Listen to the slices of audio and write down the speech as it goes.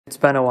It's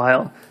been a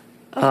while.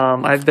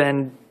 I've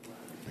been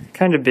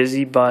kind of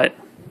busy, but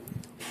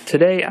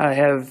today I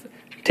have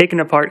taken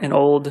apart an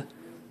old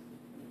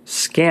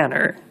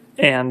scanner,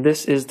 and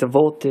this is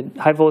the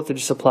high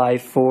voltage supply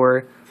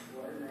for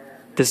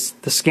the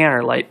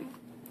scanner light,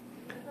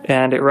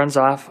 and it runs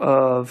off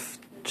of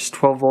just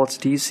 12 volts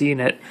DC,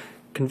 and it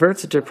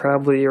converts it to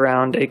probably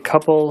around a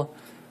couple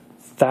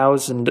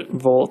thousand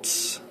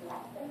volts.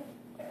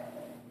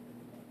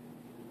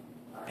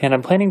 And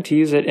I'm planning to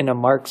use it in a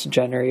Marks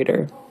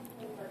generator,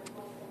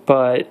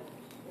 but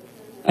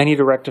I need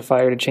a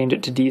rectifier to change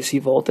it to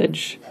DC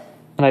voltage,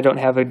 and I don't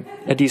have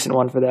a decent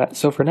one for that.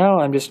 So for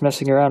now, I'm just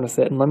messing around with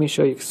it, and let me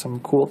show you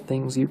some cool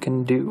things you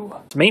can do.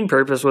 The main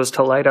purpose was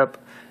to light up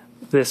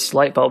this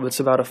light bulb.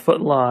 It's about 1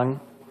 foot long,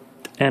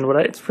 and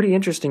it's pretty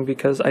interesting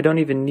because I don't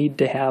even need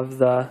to have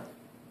the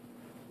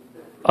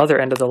other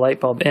end of the light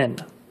bulb in.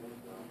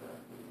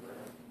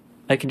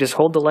 I can just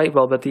hold the light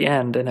bulb at the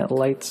end, and it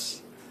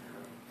lights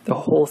the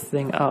whole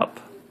thing up.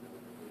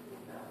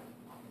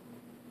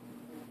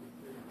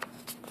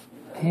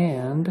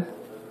 And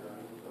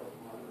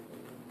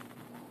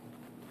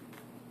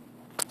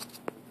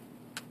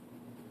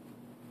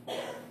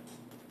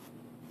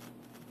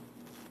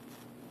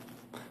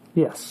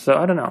yes, so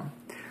I don't know.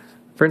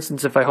 For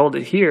instance, if I hold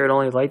it here, it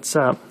only lights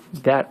up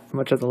that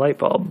much of the light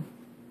bulb.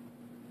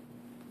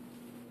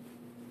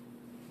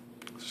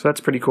 So that's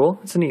pretty cool.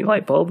 It's a neat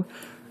light bulb.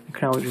 I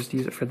can always just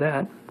use it for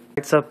that. It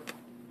lights up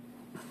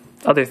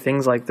other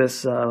things like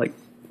this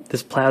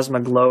plasma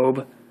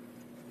globe.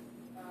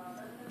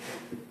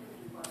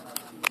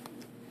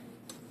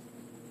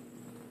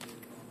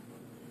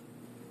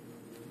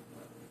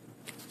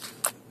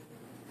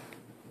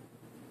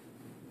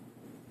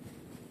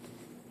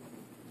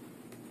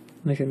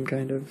 I can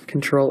kind of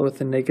control it with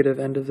the negative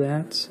end of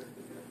that.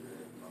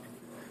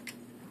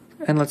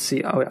 And let's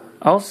see, oh yeah.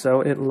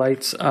 Also, it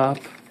lights up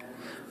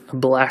a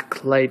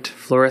black light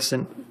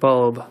fluorescent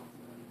bulb.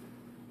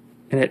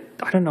 And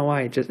I don't know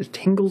why, it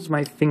tingles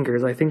my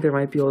fingers. I think there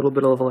might be a little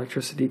bit of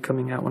electricity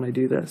coming out when I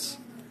do this.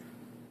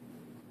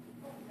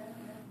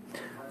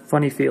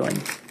 Funny feeling.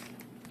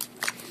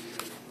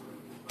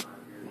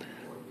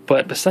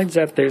 But besides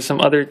that, there's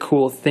some other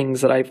cool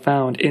things that I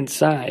found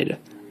inside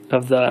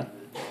of the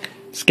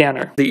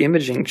scanner. The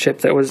imaging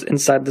chip that was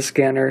inside the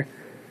scanner.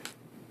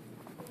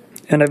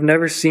 And I've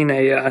never seen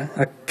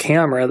a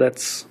camera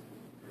that's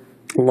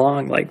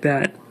long like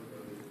that.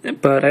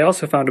 But I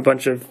also found a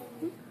bunch of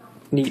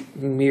neat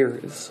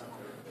mirrors,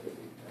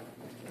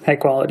 high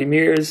quality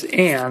mirrors,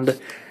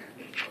 and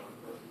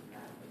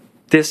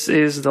this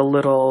is the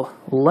little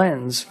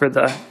lens for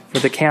the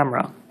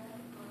camera,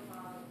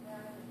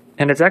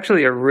 and it's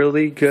actually a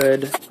really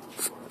good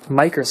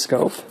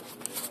microscope.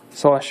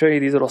 So I'll show you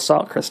these little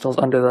salt crystals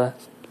under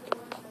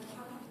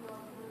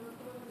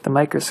the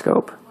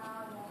microscope.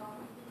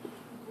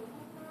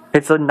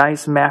 It's a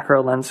nice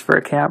macro lens for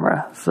a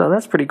camera, so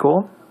that's pretty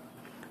cool.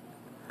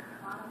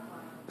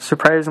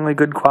 Surprisingly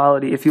good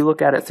quality if you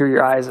look at it through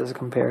your eyes as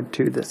compared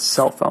to the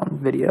cell phone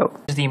video.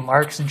 This is the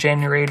Marks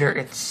generator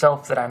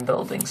itself that I'm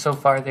building. So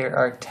far there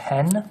are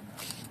 10,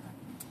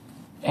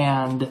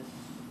 and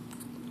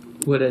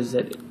what is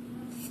it,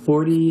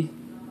 40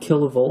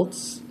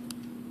 kilovolts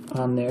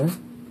on there,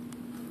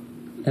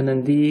 and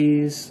then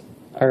these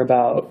are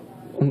about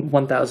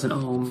 1,000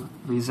 ohm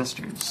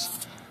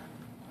resistors.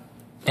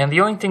 And the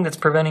only thing that's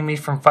preventing me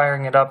from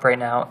firing it up right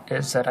now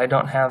is that I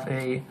don't have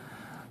a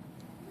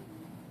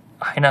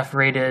high enough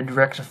rated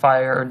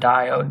rectifier or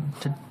diode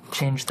to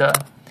change the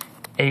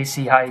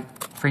AC high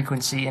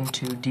frequency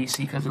into DC,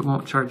 because it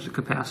won't charge the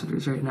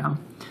capacitors right now.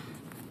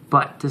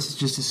 But this is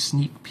just a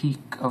sneak peek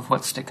of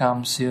what's to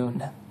come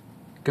soon.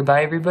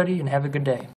 Goodbye everybody, and have a good day.